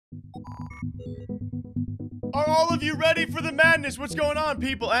Are all of you ready for the madness? What's going on,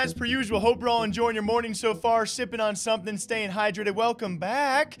 people? As per usual, hope you're all enjoying your morning so far, sipping on something, staying hydrated. Welcome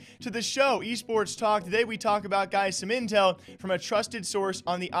back to the show, Esports Talk. Today we talk about, guys, some intel from a trusted source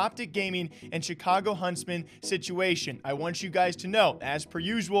on the OpTic Gaming and Chicago Huntsmen situation. I want you guys to know, as per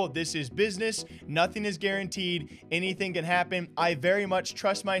usual, this is business. Nothing is guaranteed. Anything can happen. I very much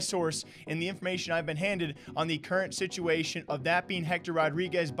trust my source in the information I've been handed on the current situation of that being Hector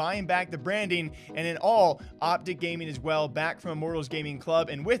Rodriguez buying back the branding, and in all, OpTic Gaming as well, back from Immortals Gaming Club,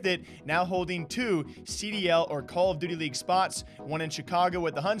 and with it, now holding 2 CDL or Call of Duty League spots, one in Chicago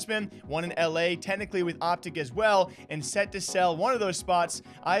with the Huntsmen, one in LA, technically with OpTic as well, and set to sell one of those spots.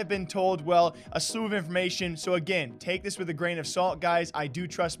 I have been told, well, a slew of information, so again, take this with a grain of salt, guys. I do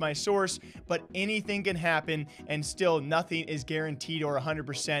trust my source, but anything can happen, and still nothing is guaranteed or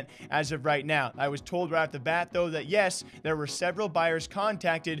 100% as of right now. I was told right off the bat, though, that yes, there were several buyers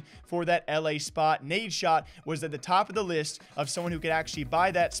contacted for that LA spot. Nadeshot was at the top of the list of someone who could actually buy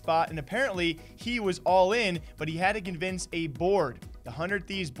that spot, and apparently he was all in, but he had to convince a board, the 100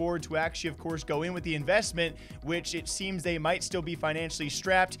 Thieves board, to actually, of course, go in with the investment, which it seems they might still be financially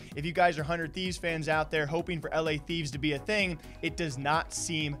strapped. If you guys are 100 Thieves fans out there hoping for LA Thieves to be a thing, it does not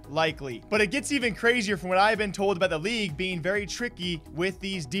seem likely. But it gets even crazier from what I've been told about the league being very tricky with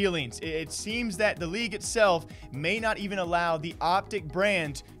these dealings. It seems that the league itself may not even allow the OpTic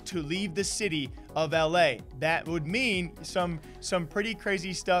brand to leave the city of LA. That would mean some pretty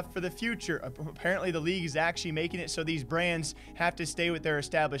crazy stuff for the future. Apparently the league is actually making it so these brands have to stay with their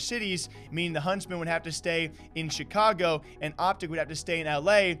established cities, meaning the Huntsmen would have to stay in Chicago and OpTic would have to stay in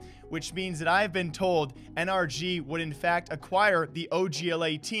LA, which means that I've been told NRG would in fact acquire the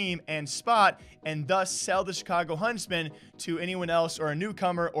OGLA team and spot and thus sell the Chicago Huntsmen to anyone else or a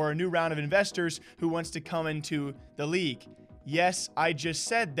newcomer or a new round of investors who wants to come into the league. Yes, I just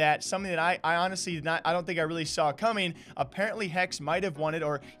said that. Something that I honestly did not, I don't think I really saw coming. Apparently Hex might have wanted,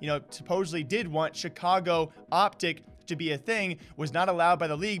 or, you know, supposedly did want Chicago OpTic to be a thing, was not allowed by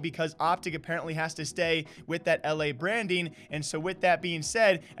the league because OpTic apparently has to stay with that LA branding. And so with that being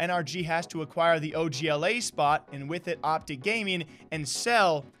said, NRG has to acquire the OGLA spot, and with it OpTic Gaming, and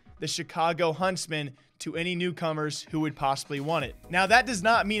sell the Chicago Huntsmen to any newcomers who would possibly want it. Now, that does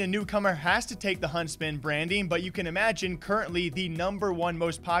not mean a newcomer has to take the Huntsman branding, but you can imagine currently the #1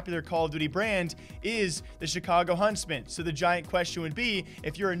 most popular Call of Duty brand is the Chicago Huntsman. So the giant question would be,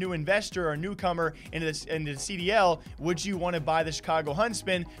 if you're a new investor or a newcomer into the CDL, would you want to buy the Chicago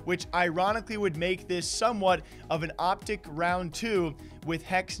Huntsman, which ironically would make this somewhat of an OpTic round 2 with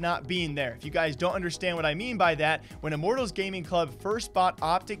Hex not being there. If you guys don't understand what I mean by that, when Immortals Gaming Club first bought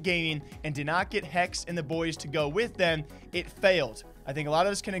OpTic Gaming and did not get Hex and the boys to go with them, it failed. I think a lot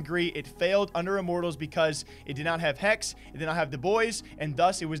of us can agree it failed under Immortals because it did not have Hex, it did not have the boys, and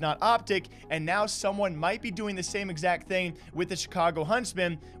thus it was not OpTic, and now someone might be doing the same exact thing with the Chicago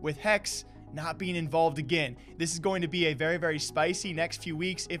Huntsmen with Hex not being involved again. This is going to be a very, very spicy next few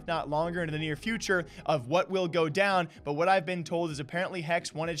weeks, if not longer, into the near future of what will go down. But what I've been told is apparently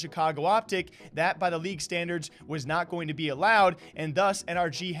Hex wanted Chicago OpTic. That, by the league standards, was not going to be allowed, and thus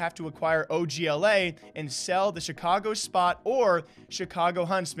NRG have to acquire OGLA and sell the Chicago spot or Chicago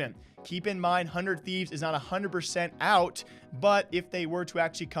Huntsmen. Keep in mind, 100 Thieves is not 100% out, but if they were to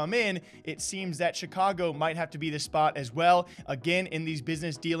actually come in, it seems that Chicago might have to be the spot as well. Again, in these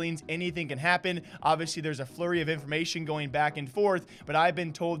business dealings, anything can happen. Obviously, there's a flurry of information going back and forth, but I've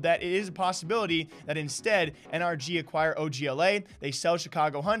been told that it is a possibility that instead NRG acquire OGLA, they sell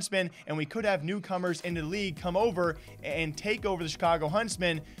Chicago Huntsmen, and we could have newcomers into the league come over and take over the Chicago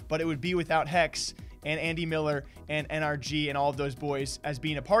Huntsmen, but it would be without Hex and Andy Miller and NRG and all of those boys as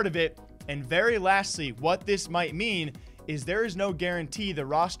being a part of it. And very lastly, what this might mean is there is no guarantee the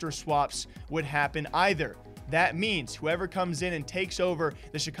roster swaps would happen either. That means whoever comes in and takes over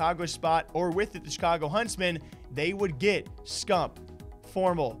the Chicago spot, or with it the Chicago Huntsmen, they would get Scump,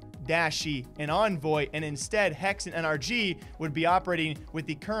 Formal, Dashy, and Envoy, and instead Hex and NRG would be operating with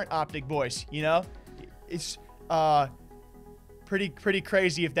the current OpTic boys. You know, it's pretty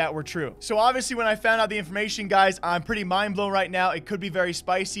crazy if that were true. So obviously when I found out the information, guys, I'm pretty mind blown right now. It could be very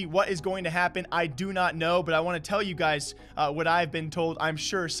spicy. What is going to happen, I do not know, but I want to tell you guys what I've been told. I'm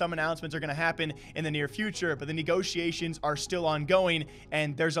sure some announcements are going to happen in the near future, but the negotiations are still ongoing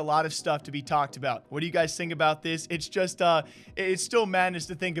and there's a lot of stuff to be talked about. What do you guys think about this? It's just it's still madness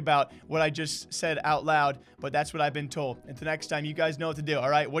to think about what I just said out loud, but that's what I've been told. Until next time, you guys know what to do. All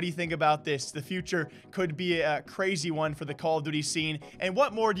right, what do you think about this? The future could be a crazy one for the Call of Duty scene. And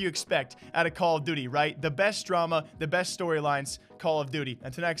what more do you expect out of Call of Duty, right? The best drama, the best storylines, Call of Duty.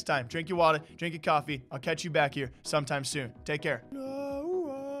 Until next time, drink your water, drink your coffee. I'll catch you back here sometime soon. Take care.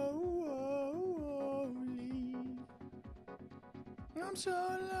 I'm so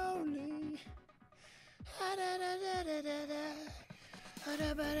lonely.